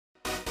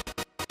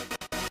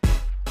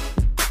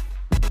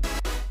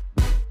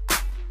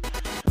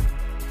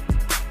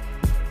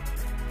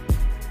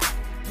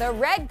The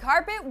red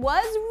carpet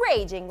was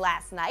raging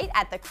last night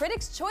at the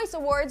Critics' Choice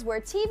Awards, where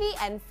TV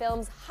and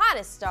film's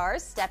hottest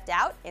stars stepped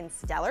out in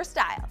stellar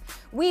style.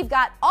 We've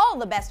got all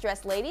the best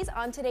dressed ladies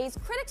on today's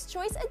Critics'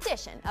 Choice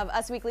edition of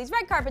Us Weekly's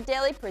Red Carpet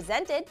Daily,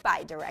 presented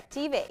by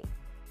DirecTV.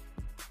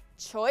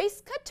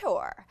 Choice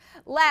Couture.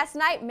 Last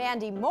night,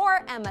 Mandy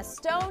Moore, Emma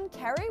Stone,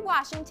 Kerry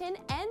Washington,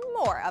 and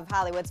more of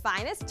Hollywood's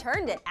finest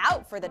turned it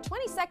out for the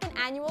 22nd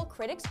Annual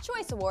Critics'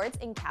 Choice Awards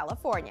in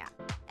California.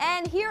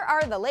 And here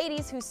are the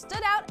ladies who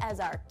stood out as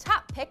our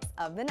top picks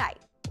of the night.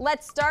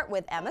 Let's start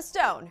with Emma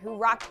Stone, who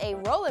rocked a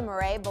Roland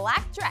Mouret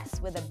black dress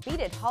with a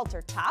beaded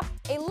halter top,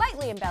 a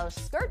lightly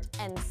embellished skirt,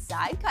 and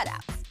side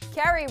cutouts.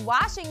 Kerry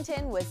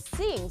Washington was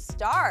seeing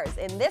stars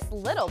in this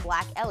little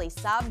black Elie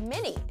Saab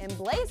mini,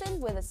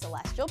 emblazoned with a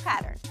celestial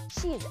pattern.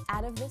 She's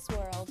out of this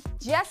world.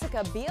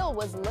 Jessica Biel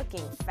was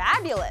looking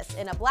fabulous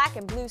in a black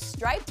and blue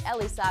striped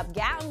Elie Saab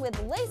gown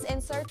with lace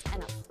inserts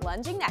and a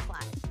plunging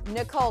neckline.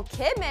 Nicole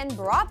Kidman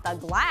brought the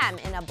glam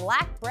in a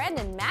black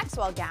Brandon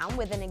Maxwell gown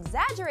with an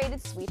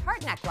exaggerated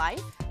sweetheart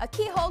neckline, a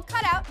keyhole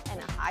cutout, and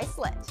a high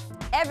slit.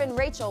 Evan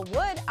Rachel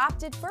Wood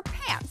opted for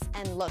pants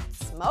and looked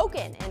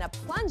smokin' in a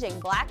plunging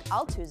black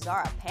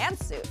Altuzarra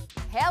pantsuit.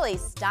 Haley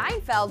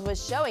Steinfeld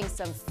was showing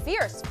some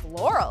fierce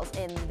florals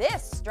in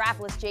this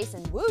strapless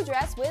Jason Wu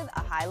dress with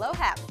a high-low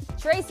hem.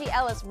 Tracy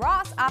Ellis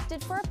Ross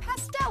opted for a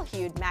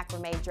pastel-hued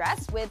macrame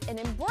dress with an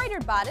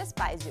embroidered bodice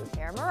by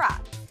Zuhair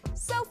Murad.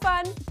 So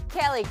fun!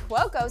 Kaley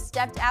Cuoco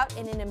stepped out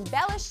in an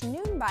embellished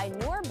Noon by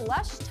Noor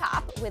blush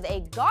top with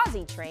a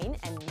gauzy train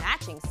and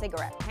matching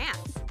cigarette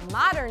pants.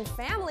 Modern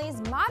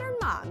Family's modern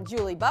mom,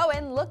 Julie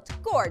Bowen, looked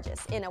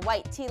gorgeous in a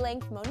white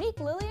tea-length Monique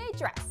Lhuillier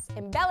dress,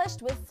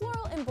 embellished with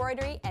floral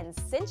embroidery and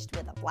cinched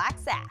with a black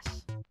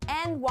sash.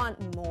 And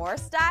want more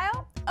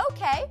style?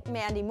 Okay,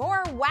 Mandy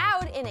Moore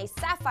wowed in a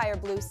sapphire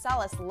blue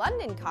Solace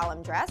London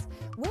column dress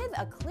with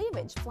a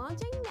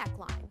cleavage-flaunting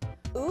neckline.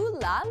 Ooh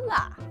la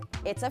la!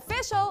 It's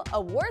official,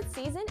 award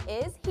season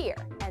is here,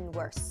 and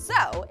we're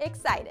so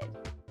excited.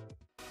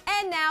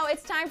 And now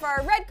it's time for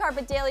our Red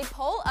Carpet Daily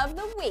Poll of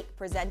the Week,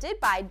 presented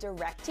by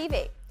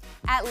DirecTV.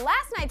 At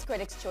last night's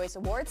Critics' Choice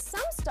Awards,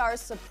 some stars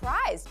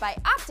surprised by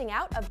opting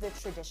out of the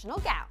traditional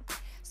gown.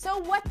 So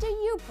what do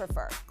you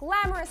prefer?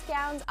 Glamorous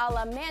gowns a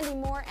la Mandy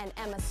Moore and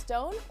Emma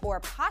Stone, or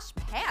posh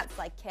pants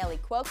like Kaley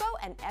Cuoco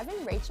and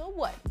Evan Rachel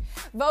Wood?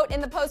 Vote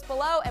in the post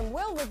below and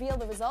we'll reveal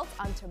the results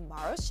on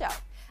tomorrow's show.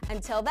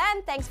 Until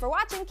then, thanks for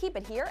watching. Keep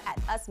it here at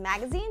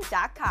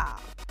usmagazine.com.